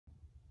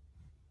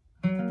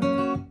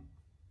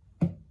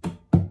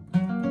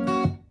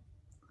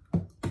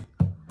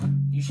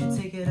should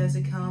take it as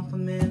a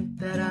compliment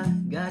that I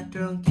got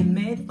drunk and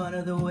made fun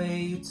of the way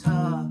you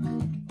talk.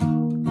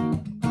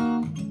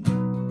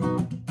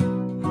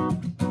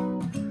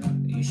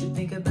 You should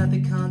think about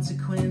the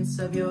consequence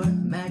of your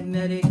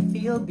magnetic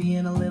field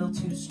being a little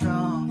too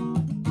strong.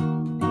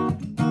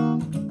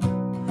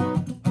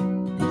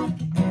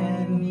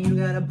 And you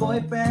got a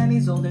boyfriend,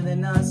 he's older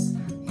than us.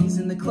 He's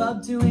in the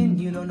club doing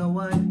you don't know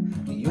what.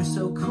 You're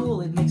so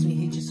cool, it makes me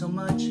hate you so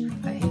much.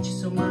 I hate you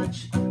so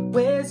much.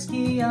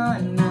 Whiskey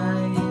on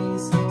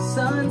ice,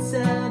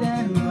 sunset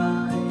and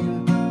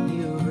rhyme.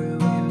 You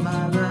ruined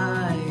my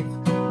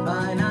life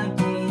by not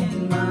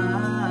being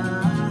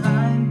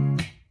mine.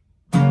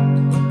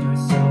 You're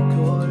so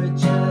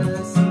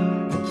gorgeous, I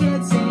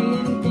can't say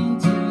anything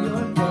to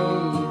your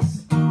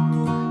face,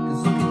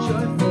 'cause look at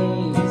your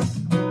face.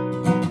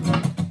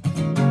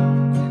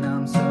 And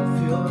I'm so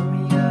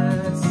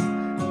furious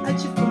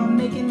at you for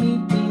making me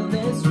feel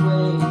this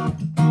way.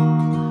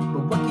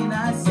 But what can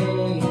I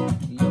say?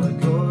 You're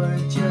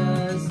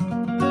gorgeous.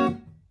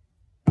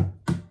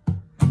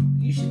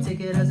 You should take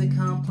it as a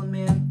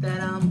compliment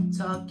that I'm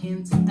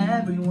talking to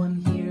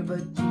everyone here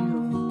but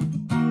you.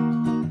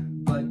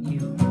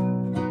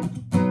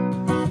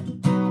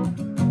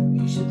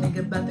 You should think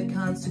about the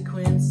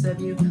consequence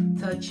of you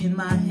touching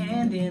my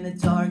hand in a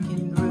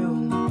darkened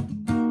room.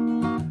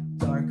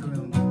 Dark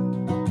room.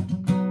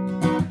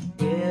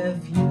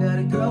 If you got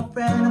a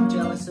girlfriend, I'm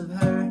jealous of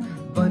her.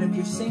 But if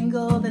you're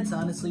single, that's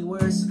honestly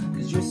worse,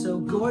 'cause you're so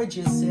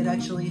gorgeous, it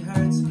actually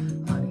hurts.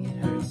 Honey, it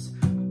hurts.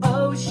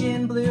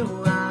 Ocean blue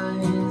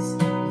eyes,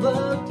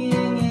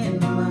 looking in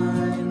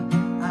mine.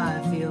 I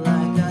feel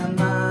like I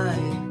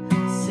might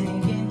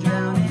sink and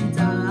drown and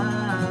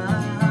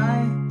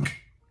die.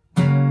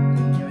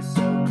 And you're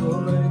so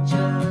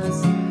gorgeous,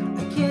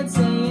 I can't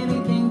say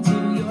anything to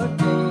your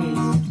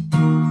face,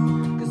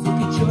 'cause look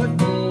at your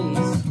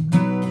face.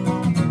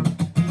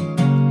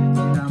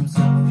 And I'm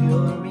so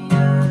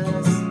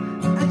furious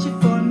at you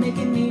for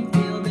making me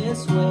feel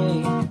this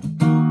way.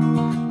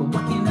 But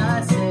what can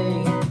I say?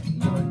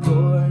 You're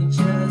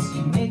gorgeous,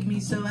 you make me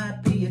so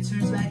happy, it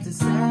turns back to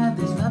sad.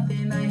 There's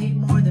nothing I hate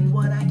more than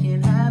what I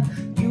can't have.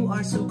 You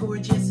are so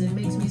gorgeous, it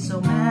makes me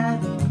so mad.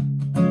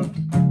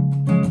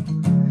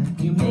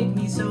 You make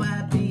me so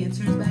happy, it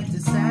turns back to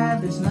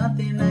sad. There's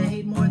nothing I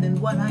hate more than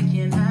what I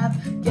can't have.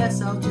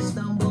 Guess I'll just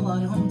stumble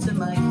on home to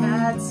my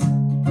cats.